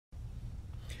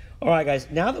All right, guys,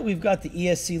 now that we've got the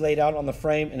ESC laid out on the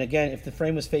frame, and again, if the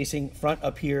frame was facing front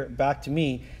up here, back to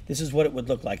me, this is what it would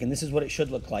look like, and this is what it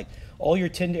should look like. All your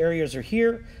tinned areas are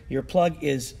here, your plug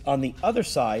is on the other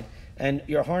side, and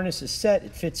your harness is set,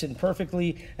 it fits in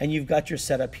perfectly, and you've got your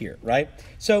setup here, right?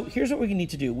 So here's what we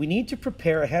need to do. We need to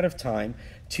prepare ahead of time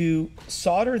to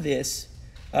solder this,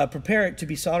 prepare it to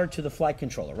be soldered to the flight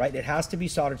controller, right? It has to be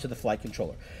soldered to the flight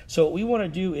controller. So what we want to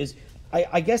do is,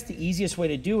 I guess the easiest way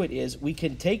to do it is we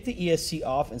can take the ESC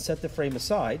off and set the frame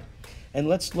aside, and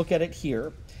let's look at it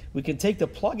here. We can take the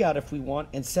plug out if we want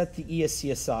and set the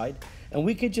ESC aside, and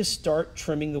we could just start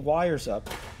trimming the wires up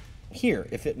here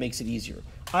if it makes it easier.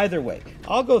 Either way,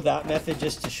 I'll go that method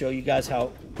just to show you guys how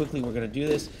quickly we're going to do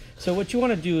this. So what you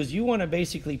want to do is you want to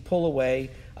basically pull away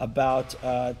about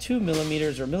 2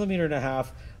 millimeters or 1.5 millimeters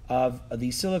of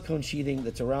the silicone sheathing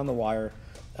that's around the wire,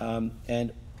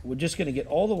 and we're just going to get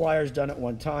all the wires done at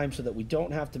one time so that we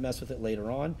don't have to mess with it later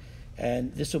on,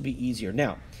 and this will be easier.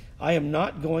 Now, I am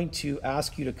not going to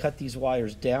ask you to cut these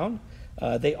wires down.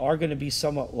 They are going to be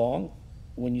somewhat long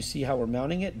when you see how we're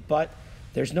mounting it, but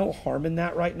there's no harm in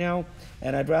that right now,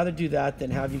 and I'd rather do that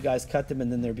than have you guys cut them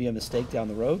and then there be a mistake down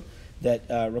the road that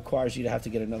requires you to have to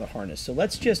get another harness. So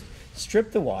let's just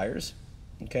strip the wires,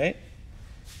 okay?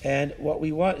 And what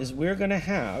we want is we're going to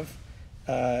have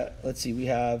let's see, we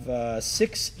have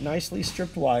 6 nicely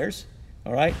stripped wires,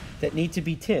 all right, that need to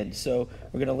be tinned. So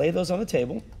we're going to lay those on the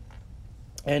table.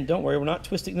 And don't worry, we're not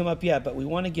twisting them up yet, but we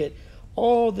want to get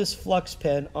all this flux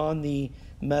pen on the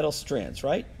metal strands,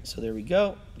 right? So there we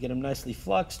go. Get them nicely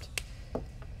fluxed.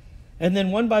 And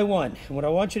then one by one, and what I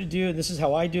want you to do, and this is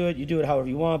how I do it, you do it however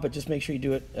you want, but just make sure you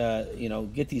do it, you know,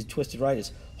 get these twisted right,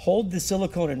 is hold the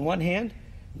silicone in one hand,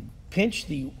 pinch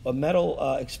the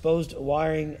metal exposed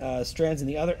wiring strands in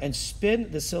the other, and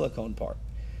spin the silicone part.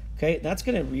 Okay, that's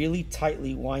going to really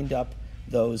tightly wind up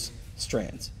those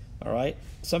strands. All right.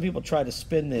 Some people try to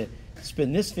spin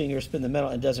this finger, spin the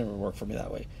metal, and it doesn't really work for me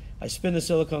that way. I spin the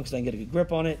silicone because I can get a good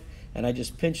grip on it, and I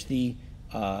just pinch the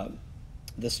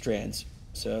strands.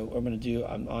 So what I'm going to do,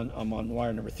 I'm on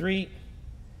wire number 3,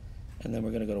 and then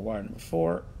we're going to go to wire number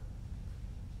 4.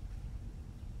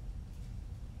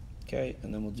 Okay,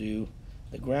 and then we'll do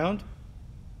the ground.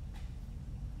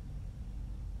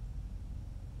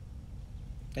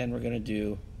 And we're going to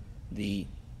do the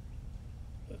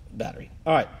battery.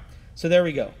 All right, so there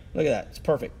we go. Look at that. It's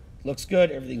perfect. Looks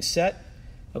good. Everything's set.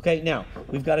 Okay, now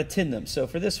we've got to tin them. So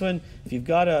for this one, if you've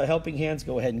got a helping hands,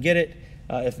 go ahead and get it.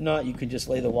 If not, you can just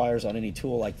lay the wires on any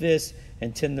tool like this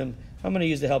and tin them. I'm going to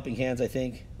use the helping hands, I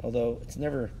think, although it's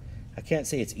never, I can't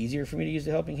say it's easier for me to use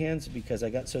the helping hands because I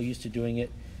got so used to doing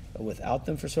it without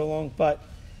them for so long, but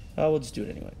we'll just do it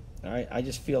anyway. All right, I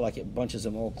just feel like it bunches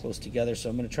them all close together, so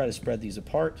I'm going to try to spread these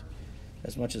apart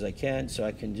as much as I can so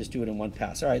I can just do it in one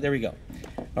pass. All right, there we go.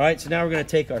 All right, so now we're going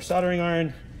to take our soldering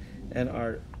iron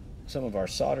and some of our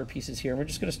solder pieces here, and we're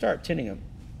just going to start tinning them.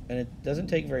 And it doesn't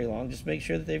take very long. Just make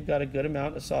sure that they've got a good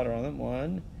amount of solder on them.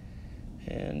 1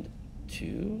 and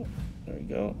 2, there we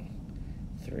go,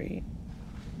 3,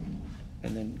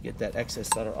 and then get that excess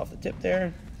solder off the tip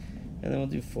there. And then we'll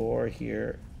do 4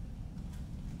 here.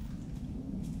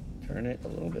 Turn it a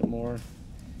little bit more. And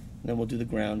then we'll do the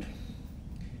ground.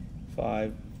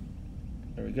 5.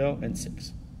 There we go. And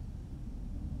 6.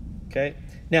 Okay.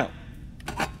 Now,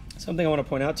 something I want to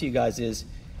point out to you guys is,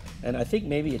 and I think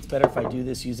maybe it's better if I do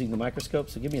this using the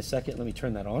microscope. So give me a second. Let me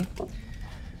turn that on.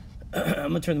 I'm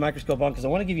going to turn the microscope on because I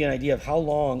want to give you an idea of how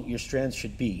long your strands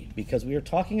should be. Because we are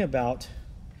talking about,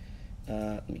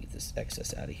 let me get this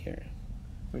excess out of here.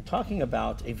 We're talking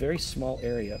about a very small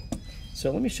area.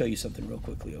 So let me show you something real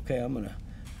quickly, okay? I'm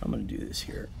gonna do this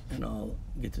here, and I'll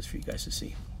get this for you guys to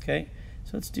see, okay? So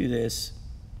let's do this.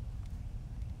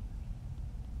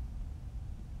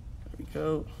 There we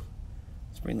go.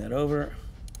 Let's bring that over.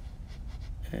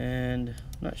 And I'm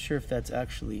not sure if that's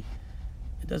actually,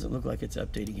 it doesn't look like it's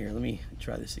updating here. Let me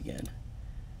try this again.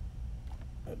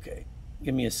 Okay,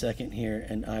 give me a second here,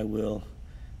 and I will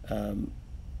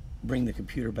bring the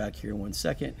computer back here in 1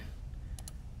 second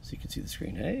so you can see the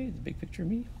screen. Hey, the big picture of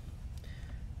me.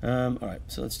 All right,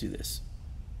 so let's do this.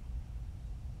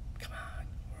 Come on,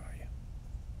 where are you?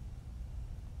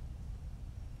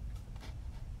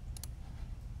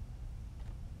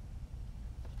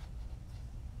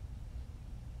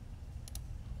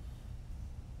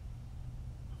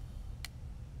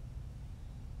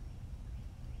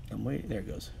 I'm waiting. There it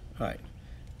goes. All right,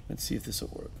 let's see if this will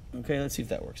work. Okay, let's see if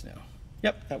that works now.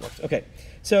 Yep, that works. Okay,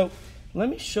 so let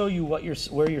me show you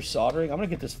where you're soldering. I'm going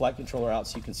to get this flight controller out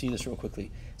so you can see this real quickly.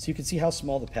 So you can see how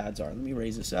small the pads are. Let me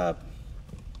raise this up.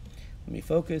 Let me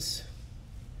focus.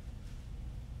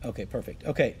 Okay, perfect.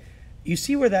 Okay, you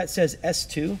see where that says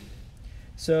S2?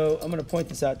 So I'm going to point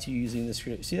this out to you using this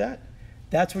screw. See that?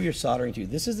 That's where you're soldering to.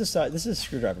 This is the side. This is a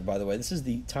screwdriver, by the way. This is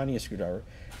the tiniest screwdriver.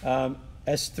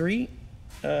 S1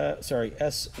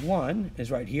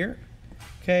 is right here.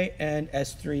 Okay, and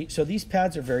S3. So these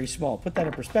pads are very small. Put that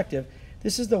in perspective.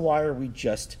 This is the wire we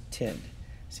just tinned.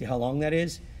 See how long that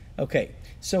is? Okay,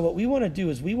 so what we want to do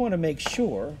is we want to make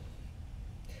sure.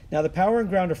 Now the power and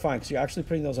ground are fine because you're actually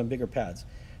putting those on bigger pads.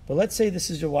 But let's say this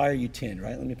is your wire you tinned,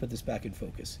 right? Let me put this back in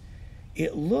focus.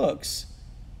 It looks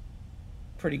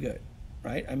pretty good,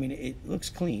 right? I mean, it looks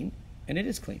clean, and it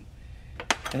is clean.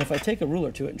 And if I take a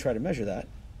ruler to it and try to measure that,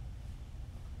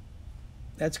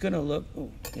 that's going to look, oh,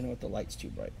 you know what, the light's too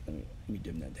bright. Let me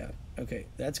dim that down. Okay,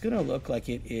 that's going to look like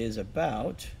it is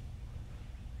about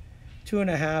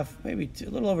 2.5, maybe a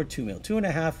little over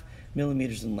 2.5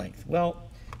 millimeters in length. Well,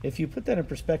 if you put that in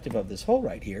perspective of this hole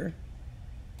right here,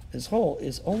 this hole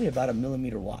is only about 1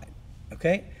 millimeter wide,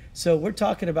 okay? So we're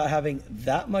talking about having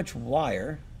that much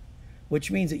wire,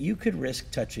 which means that you could risk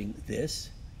touching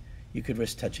this, you could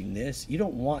risk touching this. You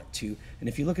don't want to, and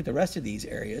if you look at the rest of these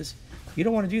areas, you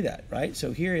don't want to do that, right?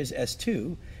 So here is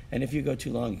S2, and if you go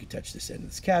too long, you could touch this end of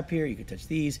this cap here, you could touch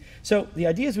these. So the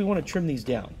idea is we want to trim these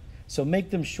down, so make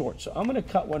them short. So I'm going to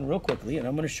cut one real quickly, and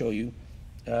I'm going to show you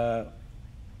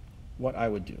what I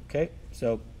would do, okay?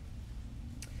 So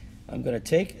I'm going to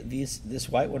take this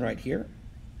white one right here,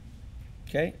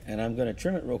 okay, and I'm going to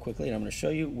trim it real quickly, and I'm going to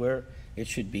show you where it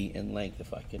should be in length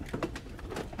if I can.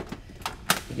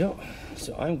 There we go.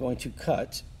 So I'm going to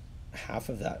cut half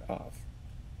of that off,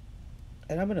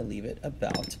 and I'm going to leave it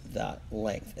about that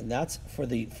length, and that's for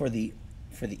the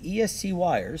ESC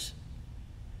wires.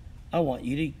 I want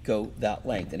you to go that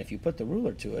length, and if you put the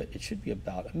ruler to it, it should be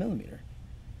about 1 millimeter.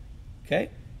 Okay,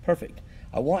 perfect.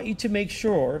 I want you to make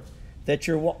sure that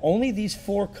only these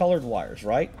 4 colored wires,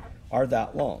 right, are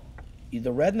that long.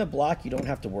 The red and the black you don't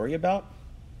have to worry about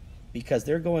because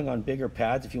they're going on bigger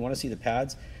pads. If you want to see the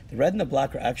pads, the red and the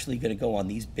black are actually going to go on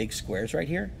these big squares right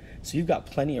here. So you've got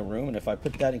plenty of room, and if I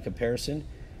put that in comparison,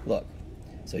 look.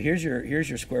 So here's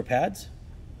your square pads,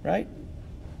 right?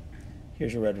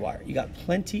 Here's your red wire. You got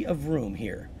plenty of room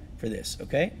here for this,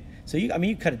 okay? So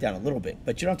you cut it down a little bit,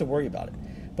 but you don't have to worry about it.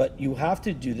 But you have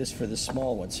to do this for the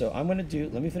small one. So I'm going to do,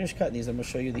 let me finish cutting these. I'm going to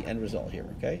show you the end result here,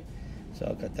 okay? So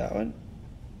I'll cut that one,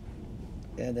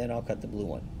 and then I'll cut the blue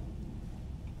one.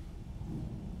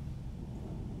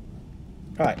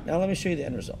 All right, now let me show you the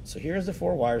end result. So here's the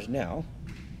 4 wires now.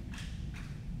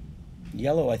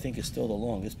 Yellow, I think, is still the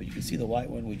longest, but you can see the white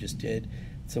one we just did.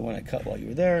 It's the one I cut while you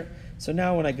were there. So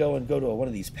now when I go to one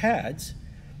of these pads,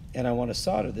 and I want to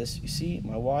solder this, you see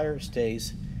my wire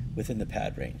stays within the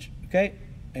pad range, okay?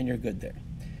 And you're good there.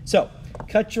 So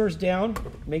cut yours down.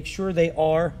 Make sure they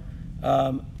are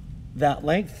that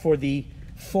length for the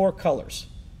 4 colors,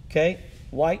 okay?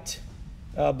 White,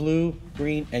 blue,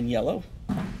 green, and yellow.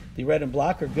 The red and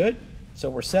black are good, so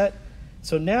we're set.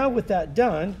 So now with that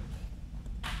done,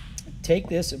 take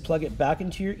this and plug it back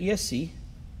into your ESC,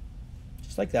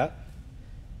 just like that,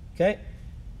 okay?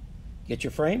 Get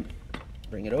your frame,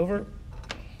 bring it over,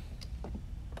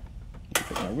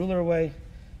 put my ruler away,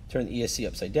 turn the ESC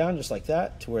upside down just like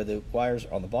that to where the wires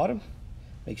are on the bottom.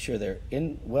 Make sure they're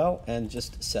in well, and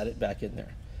just set it back in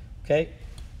there, okay?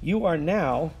 You are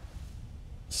now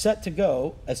set to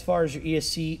go as far as your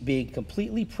ESC being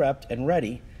completely prepped and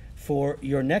ready for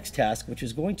your next task, which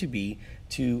is going to be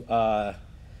to,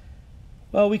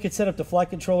 well, we could set up the flight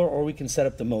controller or we can set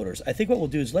up the motors. I think what we'll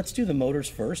do is let's do the motors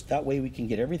first. That way we can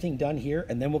get everything done here,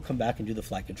 and then we'll come back and do the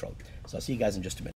flight controller. So I'll see you guys in just a minute.